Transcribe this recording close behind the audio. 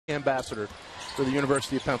ambassador for the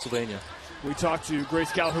University of Pennsylvania. We talked to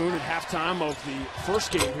Grace Calhoun at halftime of the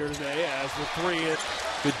first game here today as the three.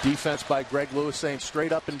 Good defense by Greg Lewis, saying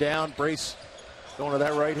straight up and down. Brace going to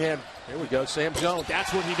that right hand. Here we go, Sam Jones.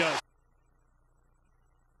 That's what he does.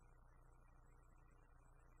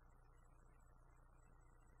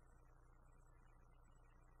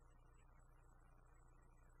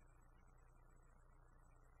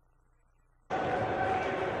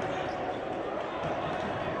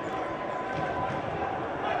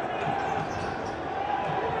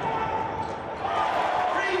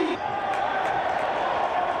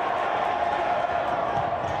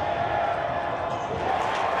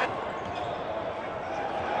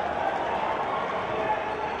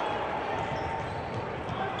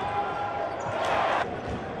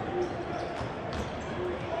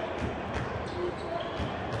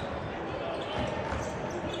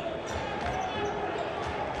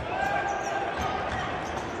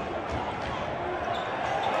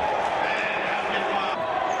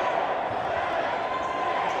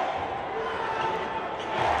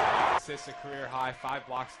 A career high, 5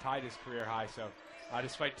 blocks tied his career high. So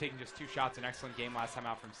despite taking just 2 shots, an excellent game last time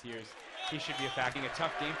out from Sears, he should be a factor. A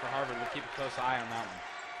tough game for Harvard. We'll keep a close eye on that one.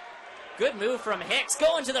 Good move from Hicks,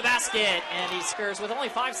 going to the basket, and he scores with only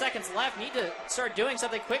 5 seconds left. Need to start doing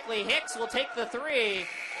something quickly. Hicks will take the 3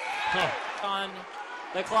 on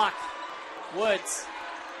the clock. Woods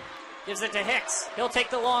gives it to Hicks. He'll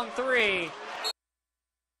take the long 3.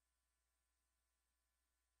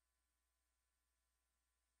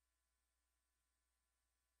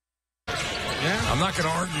 I'm not going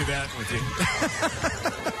to argue that with you.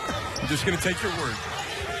 I'm just going to take your word.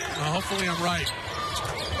 Well, hopefully I'm right.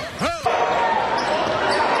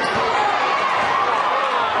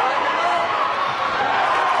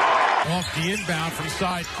 Off the inbound from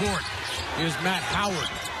side court is Matt Howard.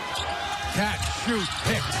 Catch, shoot,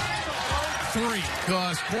 pick. 3.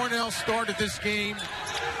 Because Cornell started this game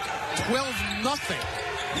 12-0.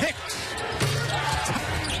 Hicks.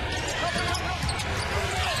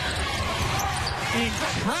 In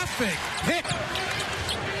traffic, Hicks.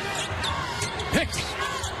 Hicks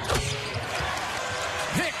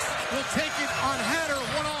will take it on header,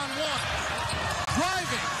 one-on-one.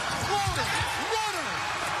 Driving, floating, runner.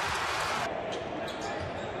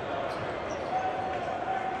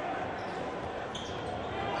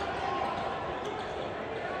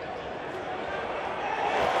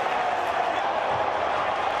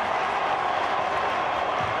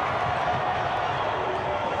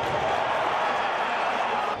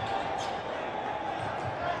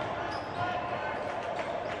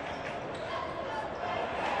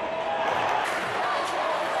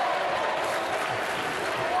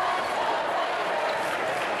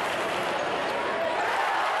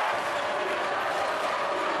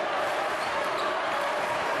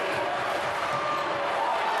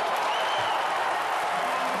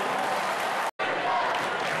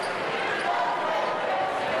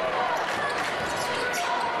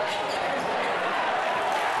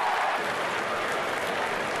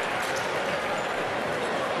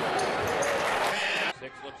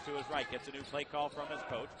 To his right, gets a new play call from his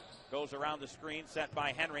coach, goes around the screen set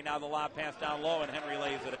by Henry. Now the lob pass down low, and Henry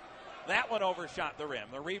lays it. That one overshot the rim.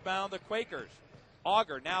 The rebound, the Quakers.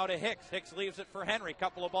 Auger now to Hicks. Hicks leaves it for Henry.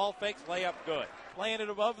 Couple of ball fakes, layup good. Playing it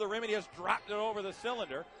above the rim, and he has dropped it over the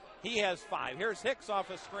cylinder. He has 5. Here's Hicks off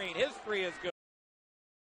a screen. His 3 is good.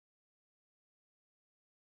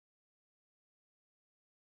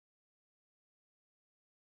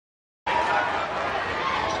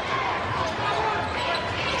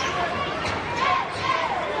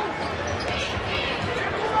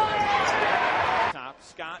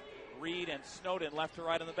 Scott, Reed, and Snowden left to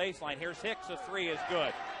right on the baseline. Here's Hicks. A 3 is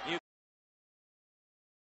good.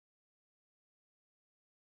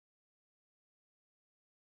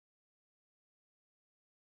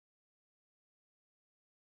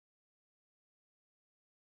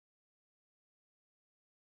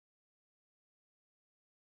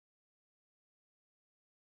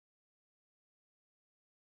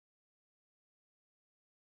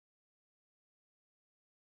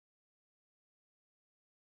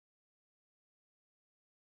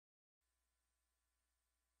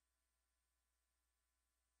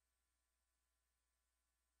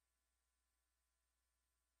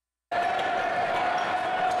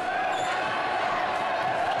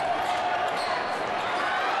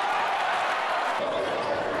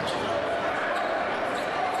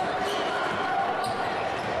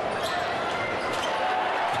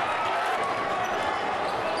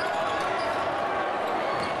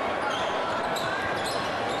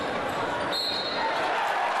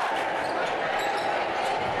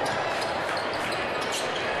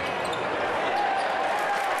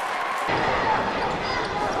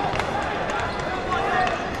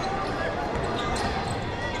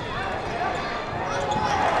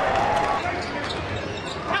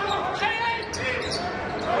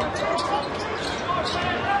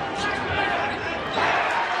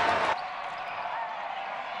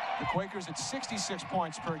 Quakers at 66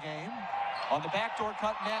 points per game. On the backdoor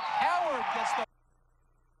cut net, Howard gets the